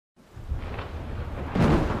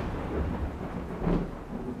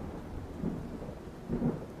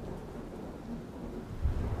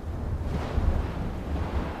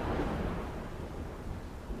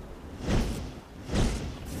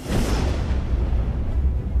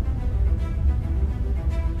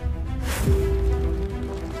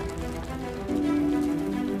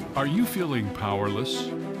Are you feeling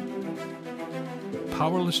powerless?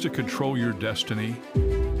 Powerless to control your destiny,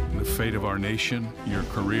 the fate of our nation, your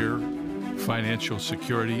career, financial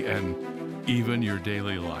security, and even your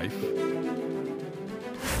daily life?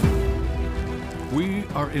 We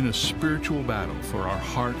are in a spiritual battle for our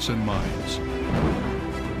hearts and minds.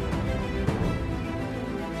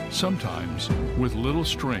 Sometimes with little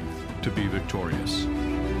strength to be victorious.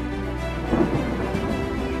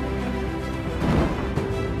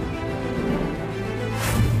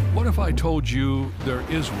 What if I told you there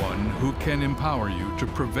is one who can empower you to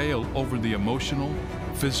prevail over the emotional,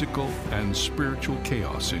 physical, and spiritual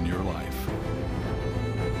chaos in your life?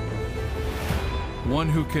 One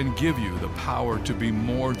who can give you the power to be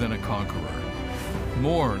more than a conqueror,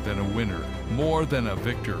 more than a winner, more than a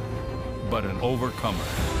victor, but an overcomer.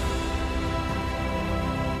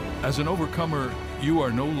 As an overcomer, you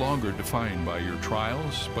are no longer defined by your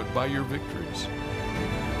trials, but by your victories.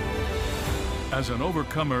 As an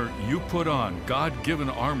overcomer, you put on God-given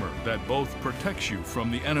armor that both protects you from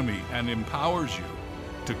the enemy and empowers you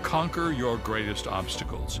to conquer your greatest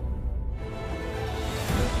obstacles.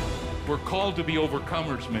 We're called to be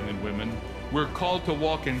overcomers, men and women. We're called to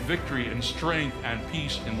walk in victory and strength and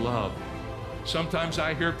peace and love. Sometimes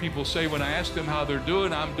I hear people say when I ask them how they're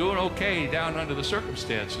doing, I'm doing okay down under the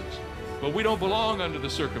circumstances. But we don't belong under the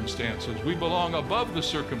circumstances. We belong above the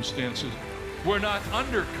circumstances. We're not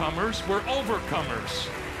undercomers, we're overcomers.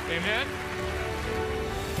 Amen?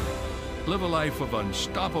 Live a life of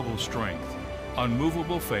unstoppable strength,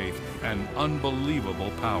 unmovable faith, and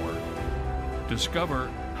unbelievable power.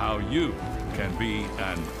 Discover how you can be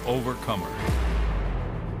an overcomer.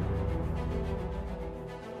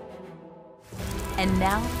 And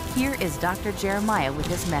now, here is Dr. Jeremiah with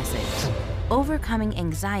his message, Overcoming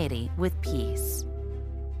Anxiety with Peace.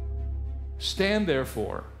 Stand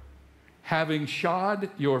therefore, having shod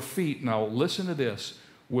your feet, now listen to this,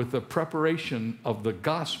 with the preparation of the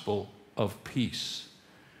gospel of peace.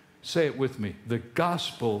 Say it with me, the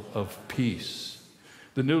gospel of peace.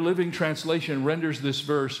 The New Living Translation renders this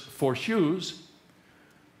verse, for shoes,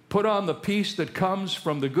 put on the peace that comes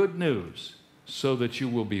from the good news, so that you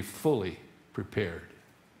will be fully prepared.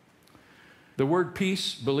 The word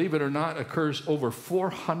peace, believe it or not, occurs over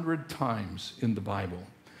 400 times in the Bible.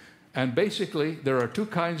 And basically, there are two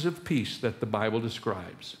kinds of peace that the Bible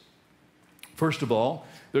describes. First of all,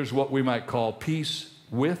 there's what we might call peace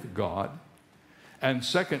with God. And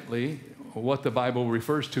secondly, what the Bible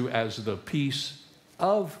refers to as the peace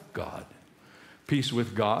of God. Peace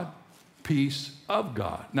with God, peace of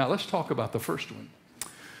God. Now, let's talk about the first one.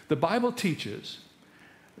 The Bible teaches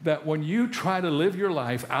that when you try to live your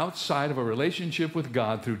life outside of a relationship with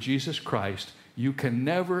God through Jesus Christ, you can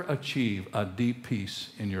never achieve a deep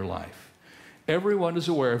peace in your life. Everyone is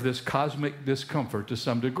aware of this cosmic discomfort to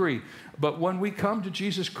some degree. But when we come to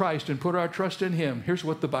Jesus Christ and put our trust in Him, here's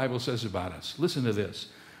what the Bible says about us. Listen to this.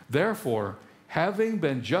 Therefore, having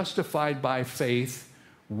been justified by faith,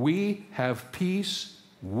 we have peace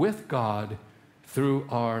with God through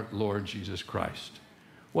our Lord Jesus Christ.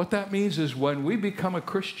 What that means is when we become a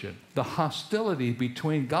Christian, the hostility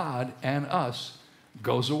between God and us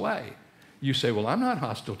goes away. You say, well, I'm not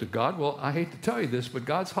hostile to God. Well, I hate to tell you this, but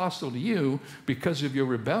God's hostile to you because of your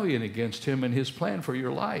rebellion against Him and His plan for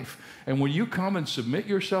your life. And when you come and submit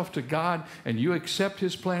yourself to God and you accept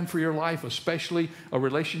His plan for your life, especially a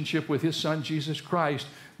relationship with His Son, Jesus Christ,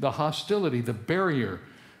 the hostility, the barrier,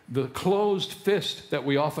 the closed fist that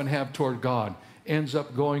we often have toward God ends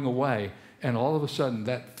up going away. And all of a sudden,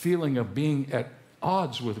 that feeling of being at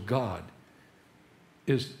odds with God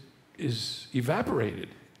is evaporated.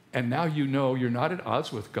 And now you know you're not at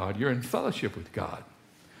odds with God. You're in fellowship with God.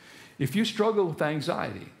 If you struggle with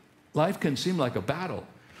anxiety, life can seem like a battle.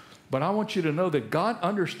 But I want you to know that God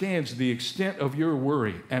understands the extent of your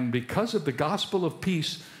worry. And because of the gospel of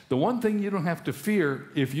peace, the one thing you don't have to fear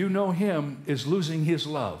if you know Him is losing His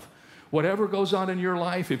love. Whatever goes on in your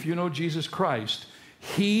life, if you know Jesus Christ,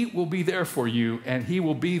 He will be there for you, and He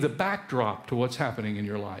will be the backdrop to what's happening in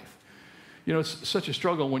your life. You know, it's such a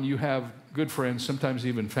struggle when you have good friends, sometimes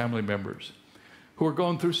even family members, who are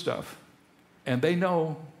going through stuff, and they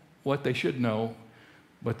know what they should know,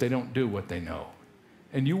 but they don't do what they know.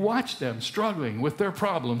 And you watch them struggling with their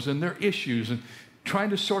problems and their issues and trying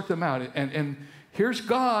to sort them out. And here's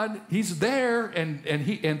God, He's there, and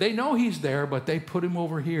they know He's there, but they put Him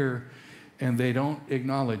over here, and they don't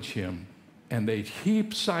acknowledge Him. And they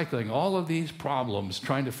keep cycling all of these problems,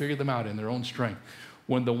 trying to figure them out in their own strength,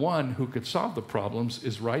 when the one who could solve the problems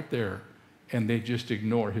is right there, and they just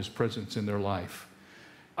ignore His presence in their life.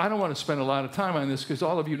 I don't want to spend a lot of time on this because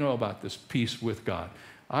all of you know about this peace with God.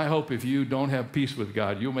 I hope if you don't have peace with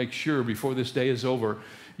God, you'll make sure before this day is over,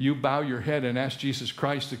 you bow your head and ask Jesus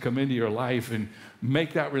Christ to come into your life and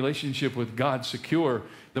make that relationship with God secure.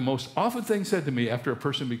 The most often thing said to me after a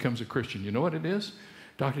person becomes a Christian, you know what it is?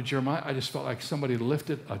 Dr. Jeremiah, I just felt like somebody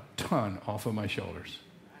lifted a ton off of my shoulders.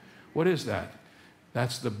 What is that?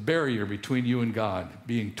 That's the barrier between you and God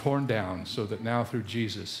being torn down so that now through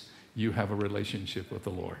Jesus, you have a relationship with the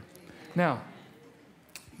Lord. Now,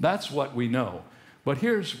 that's what we know. But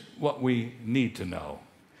here's what we need to know.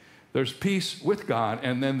 There's peace with God,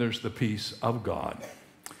 and then there's the peace of God.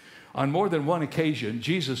 On more than one occasion,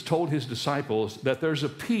 Jesus told his disciples that there's a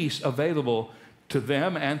peace available to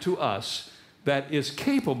them and to us that is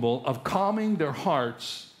capable of calming their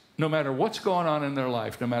hearts no matter what's going on in their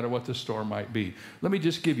life, no matter what the storm might be. Let me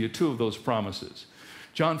just give you two of those promises.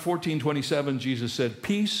 John 14:27, Jesus said,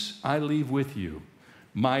 "Peace I leave with you.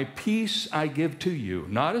 My peace I give to you.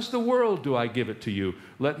 Not as the world do I give it to you.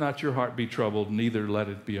 Let not your heart be troubled, neither let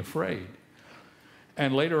it be afraid."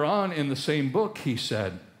 And later on in the same book, he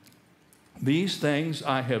said, "These things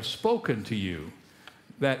I have spoken to you,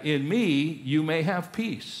 that in me you may have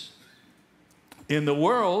peace. In the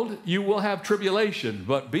world you will have tribulation,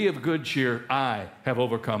 but be of good cheer. I have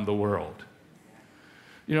overcome the world."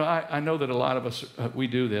 You know, I know that a lot of us, we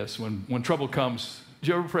do this. When trouble comes,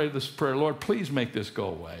 do you ever pray this prayer, "Lord, please make this go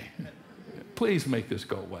away. Please make this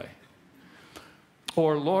go away."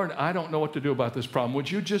 Or, "Lord, I don't know what to do about this problem.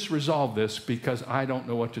 Would you just resolve this because I don't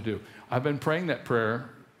know what to do?" I've been praying that prayer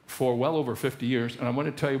for well over 50 years, and I want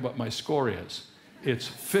to tell you what my score is. It's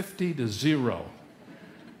 50-0.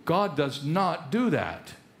 God does not do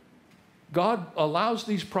that. God allows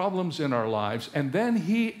these problems in our lives, and then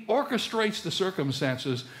he orchestrates the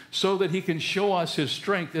circumstances so that he can show us his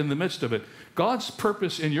strength in the midst of it. God's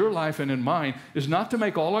purpose in your life and in mine is not to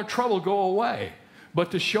make all our trouble go away, but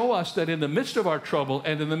to show us that in the midst of our trouble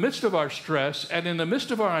and in the midst of our stress and in the midst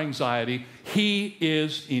of our anxiety, he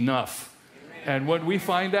is enough. Amen. And when we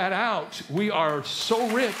find that out, we are so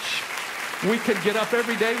rich, we can get up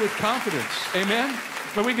every day with confidence. Amen?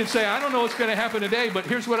 But we can say, "I don't know what's going to happen today, but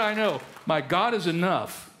here's what I know. My God is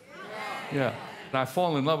enough." Yeah. And I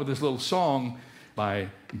fall in love with this little song by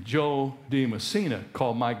Joe DiMessina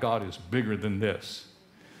called "My God is Bigger Than This."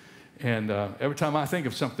 And every time I think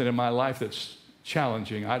of something in my life that's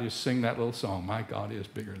challenging, I just sing that little song, "My God is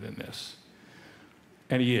bigger than this."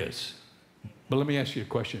 And he is. But let me ask you a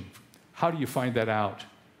question. How do you find that out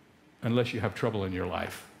unless you have trouble in your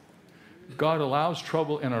life? God allows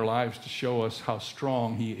trouble in our lives to show us how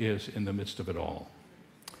strong he is in the midst of it all.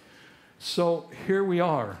 So here we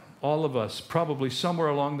are, all of us, probably somewhere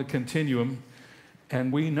along the continuum,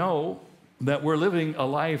 and we know that we're living a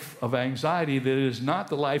life of anxiety that is not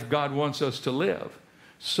the life God wants us to live.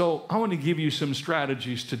 So I want to give you some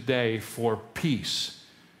strategies today for peace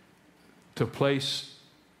to place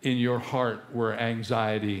in your heart where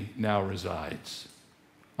anxiety now resides.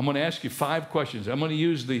 I'm going to ask you 5 questions. I'm going to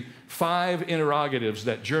use the 5 interrogatives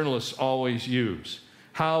that journalists always use.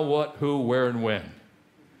 How, what, who, where, and when.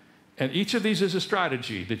 And each of these is a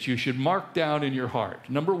strategy that you should mark down in your heart.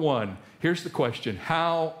 Number 1, here's the question.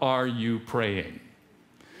 How are you praying?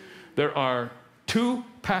 There are 2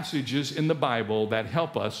 passages in the Bible that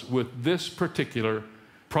help us with this particular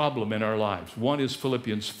problem in our lives. One is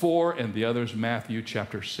Philippians 4, and the other is Matthew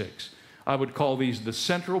chapter 6. I would call these the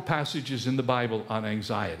central passages in the Bible on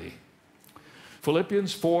anxiety.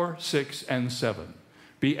 Philippians 4, 6, and 7.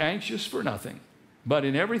 "Be anxious for nothing, but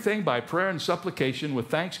in everything by prayer and supplication with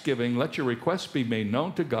thanksgiving, let your requests be made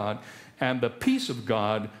known to God, and the peace of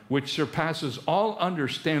God, which surpasses all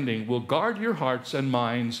understanding, will guard your hearts and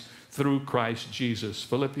minds through Christ Jesus."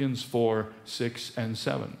 Philippians 4, 6, and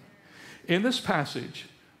 7. In this passage,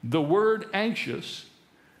 the word anxious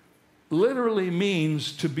literally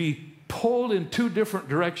means to be pulled in 2 different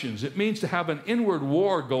directions. It means to have an inward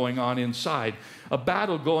war going on inside, a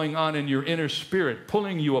battle going on in your inner spirit,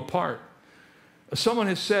 pulling you apart. Someone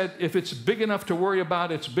has said, if it's big enough to worry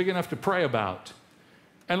about, it's big enough to pray about.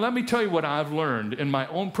 And let me tell you what I've learned in my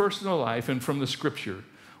own personal life and from the scripture.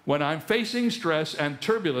 When I'm facing stress and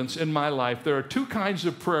turbulence in my life, there are 2 kinds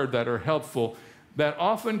of prayer that are helpful that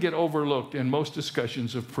often get overlooked in most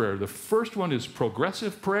discussions of prayer. The first one is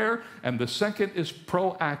progressive prayer, and the second is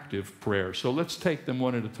proactive prayer. So let's take them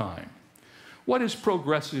one at a time. What is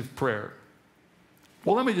progressive prayer?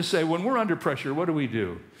 Well, let me just say, when we're under pressure, what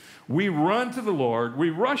do? We run to the Lord, we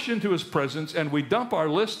rush into his presence, and we dump our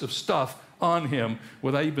list of stuff on him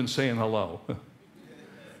without even saying hello.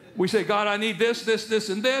 We say, "God, I need this, this, this,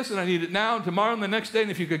 and this, and I need it now and tomorrow and the next day,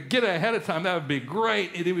 and if you could get it ahead of time, that would be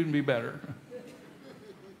great. It'd even be better."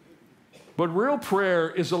 But real prayer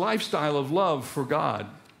is a lifestyle of love for God.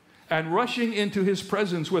 And rushing into his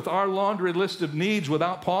presence with our laundry list of needs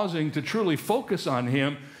without pausing to truly focus on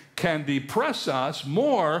him can depress us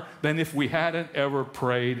more than if we hadn't ever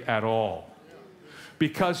prayed at all.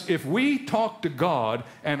 Because if we talk to God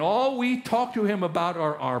and all we talk to him about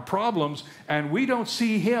are our problems and we don't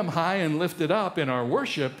see him high and lifted up in our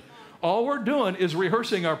worship, all we're doing is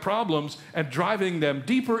rehearsing our problems and driving them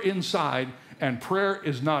deeper inside, and prayer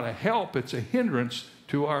is not a help, it's a hindrance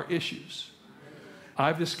to our issues.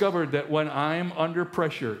 I've discovered that when I'm under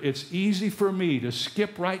pressure, it's easy for me to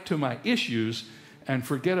skip right to my issues and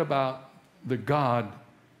forget about the God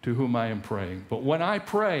to whom I am praying. But when I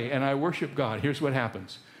pray and I worship God, here's what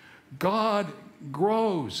happens. God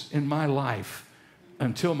grows in my life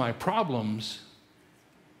until my problems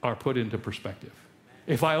are put into perspective.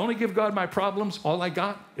 If I only give God my problems, all I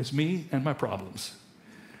got is me and my problems.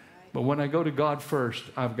 But when I go to God first,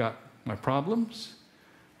 I've got my problems,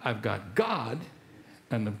 I've got God,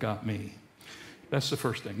 and I've got me. That's the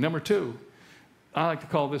first thing. Number two, I like to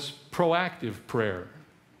call this proactive prayer.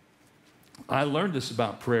 I learned this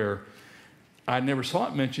about prayer. I never saw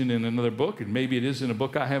it mentioned in another book, and maybe it is in a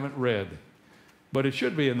book I haven't read. But it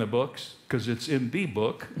should be in the books, because it's in the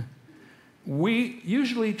book. We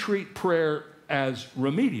usually treat prayer as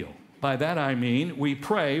remedial. By that I mean we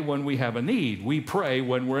pray when we have a need. We pray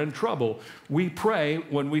when we're in trouble. We pray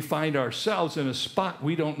when we find ourselves in a spot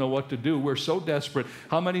we don't know what to do. We're so desperate.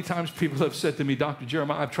 How many times people have said to me, Dr.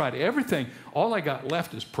 Jeremiah, I've tried everything. All I got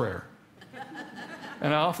left is prayer.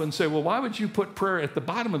 And I often say, well, why would you put prayer at the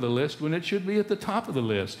bottom of the list when it should be at the top of the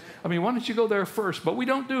list? I mean, why don't you go there first? But we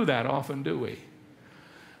don't do that often, do we?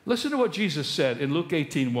 Listen to what Jesus said in Luke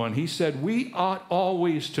 18:1. He said, we ought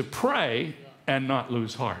always to pray and not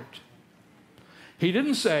lose heart. He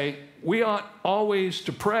didn't say, we ought always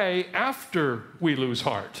to pray after we lose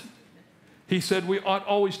heart. He said, we ought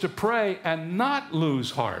always to pray and not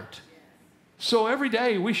lose heart. So every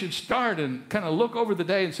day we should start and kind of look over the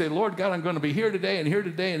day and say, Lord God, I'm going to be here today and here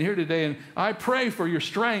today and here today. And I pray for your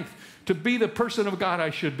strength to be the person of God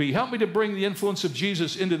I should be. Help me to bring the influence of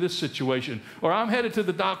Jesus into this situation. Or I'm headed to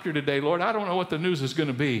the doctor today. Lord, I don't know what the news is going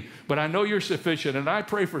to be, but I know you're sufficient and I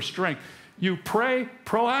pray for strength. You pray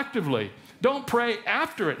proactively. Don't pray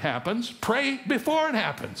after it happens. Pray before it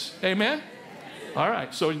happens. Amen? All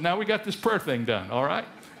right, so now we got this prayer thing done, all right?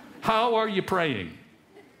 How are you praying?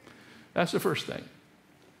 That's the first thing.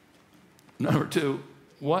 Number two,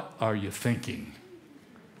 what are you thinking?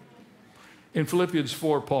 In Philippians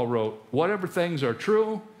 4, Paul wrote, whatever things are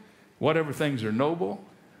true, whatever things are noble,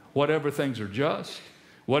 whatever things are just,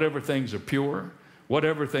 whatever things are pure,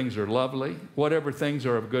 whatever things are lovely, whatever things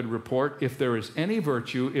are of good report, if there is any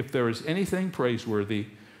virtue, if there is anything praiseworthy,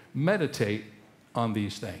 meditate on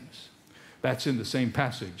these things. That's in the same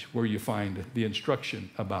passage where you find the instruction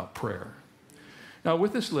about prayer. Now,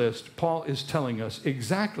 with this list, Paul is telling us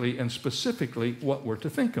exactly and specifically what we're to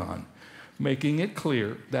think on, making it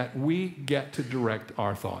clear that we get to direct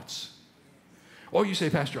our thoughts. Oh, you say,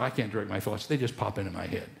 Pastor, I can't direct my thoughts. They just pop into my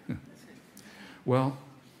head. Well,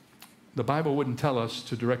 the Bible wouldn't tell us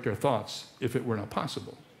to direct our thoughts if it were not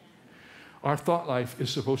possible. Our thought life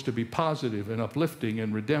is supposed to be positive and uplifting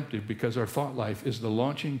and redemptive because our thought life is the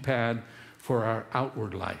launching pad for our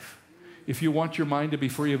outward life. If you want your mind to be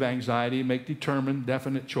free of anxiety, make determined,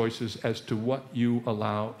 definite choices as to what you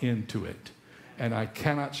allow into it. And I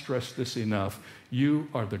cannot stress this enough. You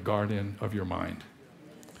are the guardian of your mind.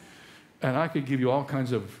 And I could give you all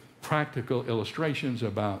kinds of practical illustrations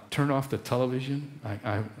about turn off the television.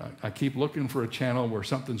 I keep looking for a channel where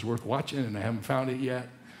something's worth watching and I haven't found it yet.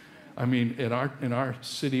 I mean, in our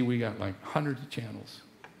city, we got like hundreds of channels.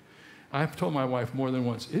 I've told my wife more than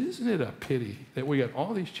once, isn't it a pity that we got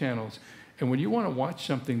all these channels, and when you want to watch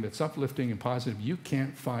something that's uplifting and positive, you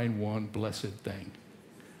can't find one blessed thing.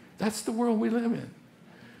 That's the world we live in.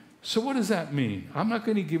 So what does that mean? I'm not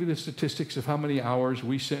going to give you the statistics of how many hours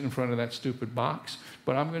we sit in front of that stupid box,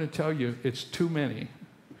 but I'm going to tell you it's too many.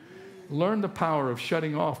 Learn the power of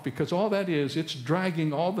shutting off, because all that is, it's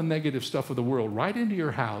dragging all the negative stuff of the world right into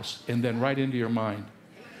your house and then right into your mind.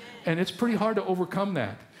 And it's pretty hard to overcome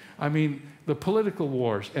that. I mean, the political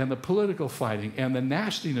wars and the political fighting and the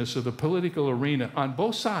nastiness of the political arena on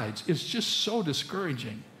both sides is just so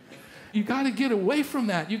discouraging. You got to get away from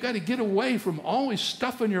that. You got to get away from always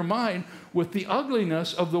stuffing your mind with the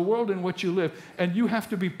ugliness of the world in which you live. And you have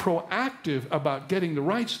to be proactive about getting the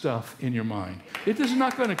right stuff in your mind. It is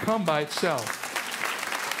not going to come by itself.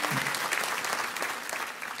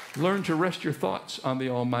 Learn to rest your thoughts on the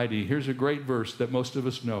Almighty. Here's a great verse that most of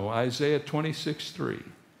us know. Isaiah 26:3.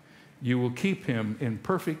 You will keep him in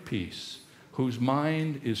perfect peace, whose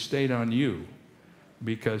mind is stayed on you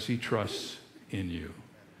because he trusts in you.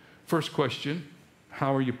 First question,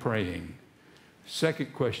 how are you praying?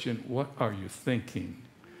 Second question, what are you thinking?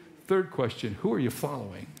 Third question, who are you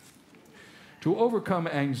following? To overcome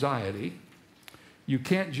anxiety, you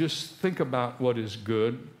can't just think about what is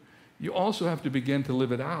good. You also have to begin to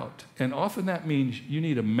live it out. And often that means you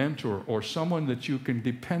need a mentor or someone that you can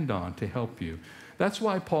depend on to help you. That's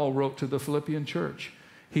why Paul wrote to the Philippian church.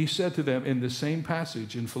 He said to them in the same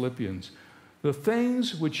passage in Philippians, the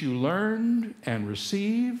things which you learned and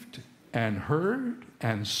received and heard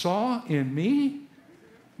and saw in me,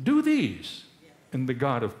 do these, and the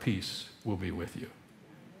God of peace will be with you.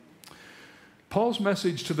 Paul's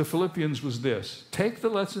message to the Philippians was this: take the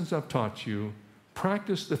lessons I've taught you,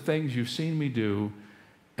 practice the things you've seen me do,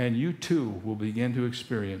 and you too will begin to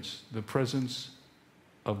experience the presence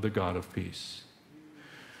of the God of peace.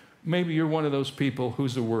 Maybe you're one of those people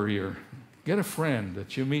who's a worrier. Get a friend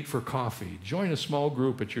that you meet for coffee. Join a small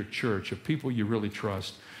group at your church of people you really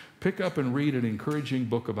trust. Pick up and read an encouraging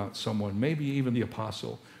book about someone, maybe even the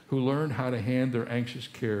apostle, who learned how to hand their anxious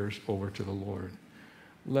cares over to the Lord.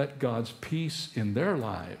 Let God's peace in their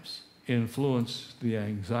lives influence the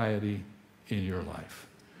anxiety in your life.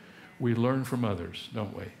 We learn from others,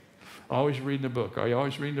 don't we? Always reading a book. Are you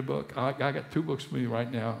always reading a book? I got 2 books with me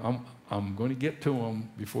right now. I'm going to get to them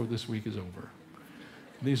before this week is over.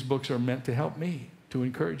 These books are meant to help me, to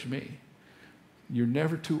encourage me. You're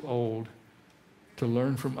never too old to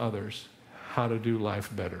learn from others how to do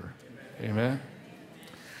life better. Amen?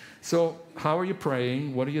 So, how are you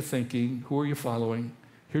praying? What are you thinking? Who are you following?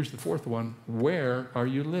 Here's the fourth one. Where are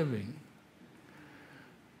you living?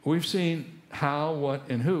 We've seen how, what,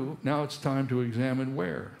 and who. Now it's time to examine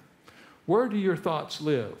where. Where do your thoughts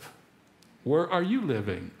live? Where are you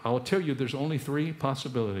living? I'll tell you, there's only 3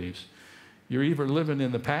 possibilities. You're either living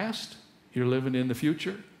in the past, you're living in the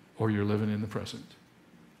future, or you're living in the present.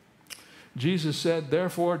 Jesus said,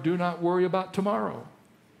 therefore, do not worry about tomorrow.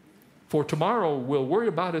 For tomorrow will worry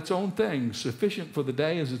about its own things. Sufficient for the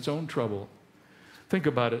day is its own trouble. Think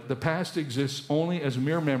about it. The past exists only as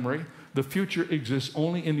mere memory. The future exists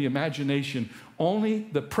only in the imagination. Only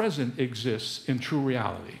the present exists in true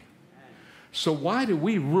reality. So why do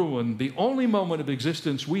we ruin the only moment of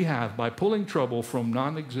existence we have by pulling trouble from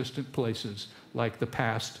non-existent places like the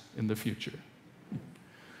past and the future?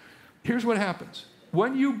 Here's what happens.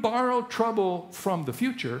 When you borrow trouble from the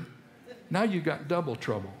future, now you got double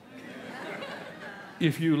trouble.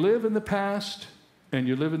 If you live in the past and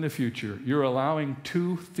you live in the future, you're allowing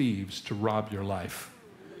 2 thieves to rob your life.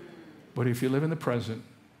 But if you live in the present,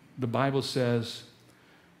 the Bible says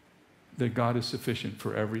that God is sufficient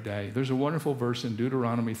for every day. There's a wonderful verse in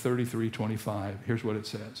Deuteronomy 33:25. Here's what it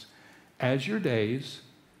says. As your days,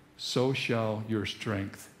 so shall your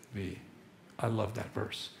strength be. I love that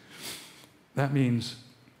verse. That means,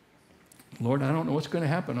 Lord, I don't know what's going to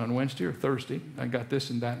happen on Wednesday or Thursday. I got this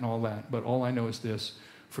and that and all that. But all I know is this.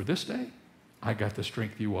 For this day, I got the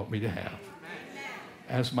strength you want me to have.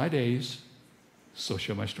 As my days, so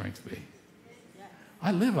shall my strength be.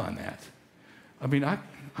 I live on that. I mean, I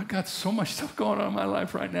got so much stuff going on in my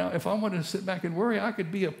life right now. If I wanted to sit back and worry, I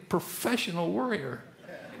could be a professional worrier.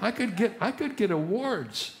 I could get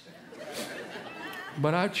awards.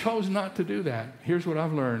 But I chose not to do that. Here's what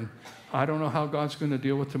I've learned. I don't know how God's going to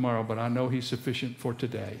deal with tomorrow, but I know He's sufficient for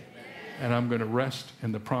today. And I'm going to rest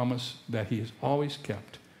in the promise that He has always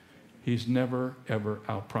kept. He's never, ever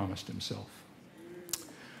outpromised Himself.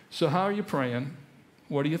 So how are you praying?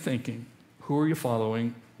 What are you thinking? Who are you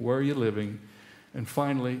following? Where are you living? And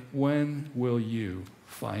finally, when will you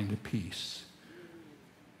find peace?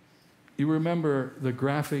 You remember the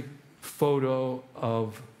graphic photo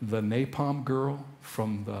of the napalm girl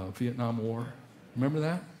from the Vietnam War? Remember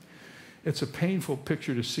that? It's a painful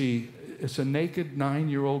picture to see. It's a naked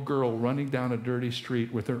 9-year-old girl running down a dirty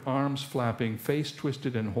street with her arms flapping, face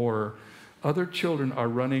twisted in horror. Other children are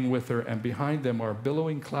running with her, and behind them are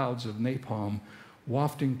billowing clouds of napalm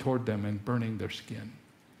wafting toward them and burning their skin.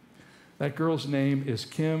 That girl's name is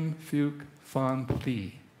Kim Phuc Van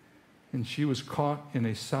Thi, and she was caught in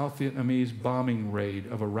a South Vietnamese bombing raid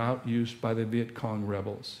of a route used by the Viet Cong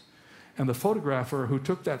rebels. And the photographer who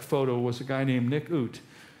took that photo was a guy named Nick Ut.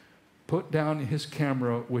 Put down his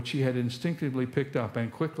camera, which he had instinctively picked up,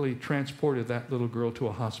 and quickly transported that little girl to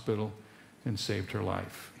a hospital and saved her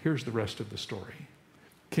life. Here's the rest of the story.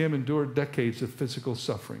 Kim endured decades of physical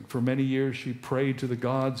suffering. For many years, she prayed to the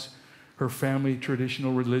gods her family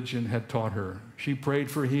traditional religion had taught her. She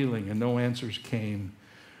prayed for healing, and no answers came.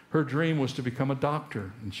 Her dream was to become a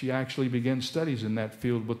doctor, and she actually began studies in that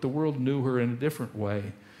field, but the world knew her in a different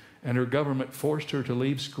way, and her government forced her to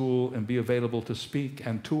leave school and be available to speak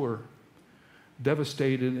and tour.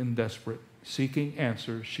 Devastated and desperate, seeking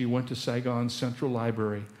answers, she went to Saigon's Central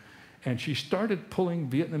Library, and she started pulling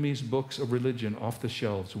Vietnamese books of religion off the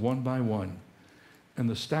shelves one by one. And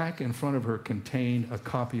the stack in front of her contained a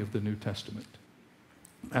copy of the New Testament.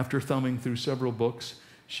 After thumbing through several books,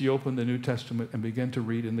 she opened the New Testament and began to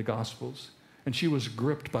read in the Gospels. And she was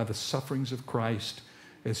gripped by the sufferings of Christ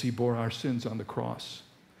as he bore our sins on the cross.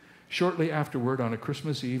 Shortly afterward, on a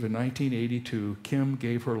Christmas Eve in 1982, Kim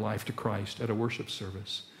gave her life to Christ at a worship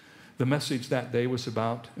service. The message that day was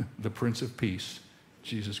about the Prince of Peace,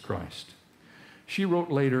 Jesus Christ. She wrote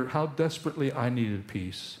later how desperately I needed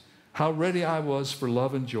peace, how ready I was for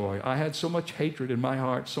love and joy. I had so much hatred in my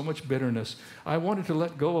heart, so much bitterness. I wanted to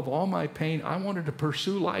let go of all my pain. I wanted to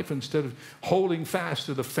pursue life instead of holding fast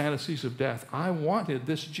to the fantasies of death. I wanted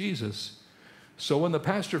this Jesus. So when the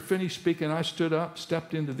pastor finished speaking, I stood up,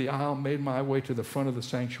 stepped into the aisle, made my way to the front of the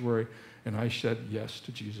sanctuary, and I said yes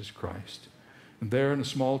to Jesus Christ. And there in a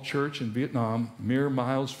small church in Vietnam, mere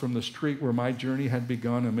miles from the street where my journey had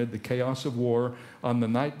begun amid the chaos of war, on the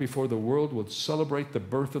night before the world would celebrate the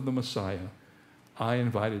birth of the Messiah, I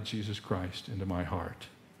invited Jesus Christ into my heart.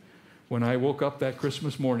 When I woke up that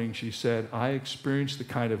Christmas morning, she said, I experienced the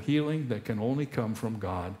kind of healing that can only come from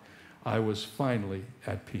God. I was finally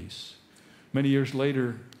at peace. Many years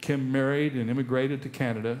later, Kim married and immigrated to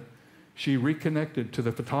Canada. She reconnected to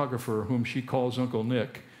the photographer whom she calls Uncle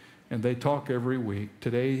Nick, and they talk every week.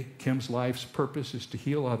 Today, Kim's life's purpose is to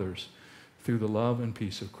heal others through the love and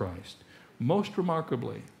peace of Christ. Most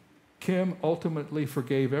remarkably, Kim ultimately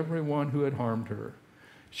forgave everyone who had harmed her.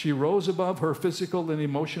 She rose above her physical and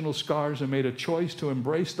emotional scars and made a choice to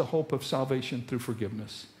embrace the hope of salvation through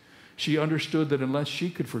forgiveness. She understood that unless she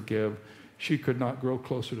could forgive, she could not grow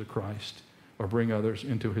closer to Christ or bring others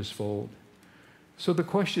into his fold. So the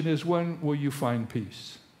question is, when will you find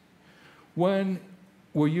peace? When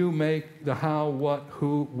will you make the how, what,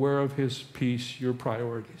 who, where of his peace your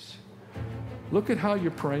priorities? Look at how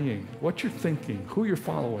you're praying, what you're thinking, who you're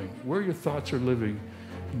following, where your thoughts are living.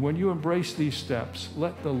 When you embrace these steps,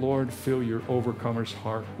 let the Lord fill your overcomer's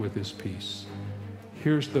heart with his peace.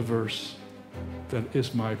 Here's the verse that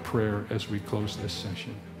is my prayer as we close this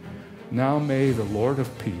session. Now may the Lord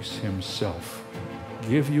of peace himself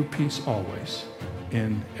give you peace always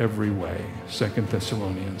in every way. 2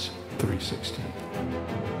 Thessalonians 3:16.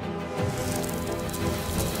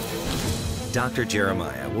 Dr.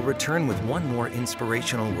 Jeremiah will return with one more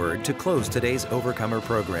inspirational word to close today's Overcomer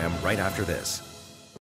program right after this.